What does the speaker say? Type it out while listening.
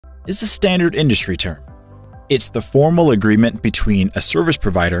is a standard industry term. It's the formal agreement between a service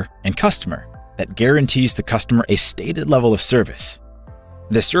provider and customer that guarantees the customer a stated level of service.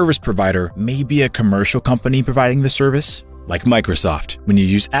 The service provider may be a commercial company providing the service, like Microsoft when you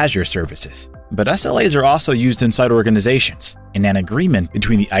use Azure services. But SLAs are also used inside organizations in an agreement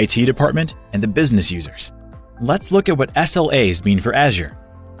between the IT department and the business users. Let's look at what SLAs mean for Azure.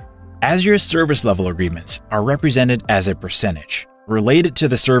 Azure service level agreements are represented as a percentage related to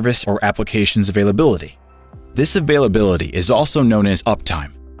the service or application's availability. This availability is also known as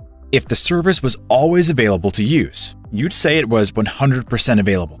uptime. If the service was always available to use, you'd say it was 100%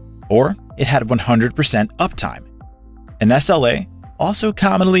 available, or it had 100% uptime. An SLA also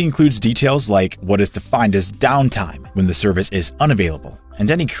commonly includes details like what is defined as downtime when the service is unavailable,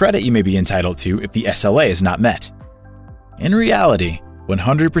 and any credit you may be entitled to if the SLA is not met. In reality,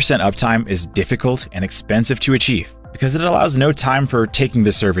 100% uptime is difficult and expensive to achieve because it allows no time for taking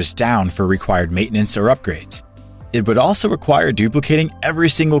the service down for required maintenance or upgrades. It would also require duplicating every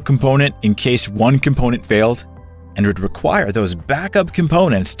single component in case one component failed, and would require those backup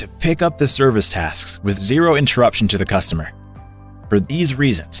components to pick up the service tasks with zero interruption to the customer. For these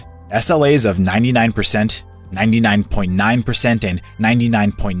reasons, SLAs of 99%, 99.9%, and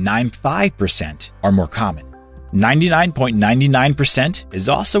 99.95% are more common. 99.99% is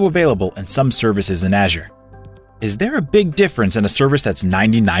also available in some services in Azure. Is there a big difference in a service that's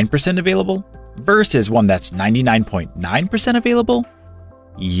 99% available versus one that's 99.9% available?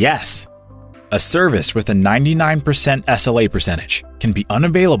 Yes. A service with a 99% SLA percentage can be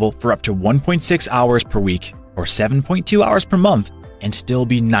unavailable for up to 1.6 hours per week or 7.2 hours per month and still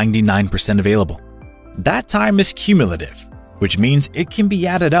be 99% available. That time is cumulative, which means it can be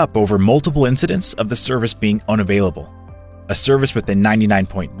added up over multiple incidents of the service being unavailable. A service with a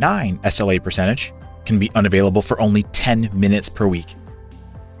 99.9 SLA percentage can be unavailable for only 10 minutes per week,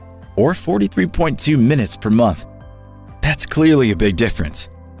 or 43.2 minutes per month. That's clearly a big difference.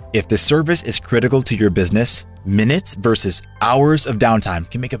 If the service is critical to your business, minutes versus hours of downtime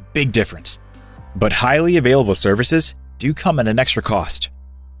can make a big difference. But highly available services do come at an extra cost.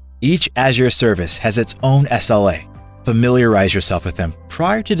 Each Azure service has its own SLA. Familiarize yourself with them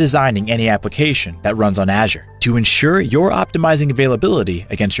prior to designing any application that runs on Azure to ensure you're optimizing availability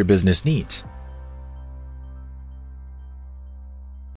against your business needs.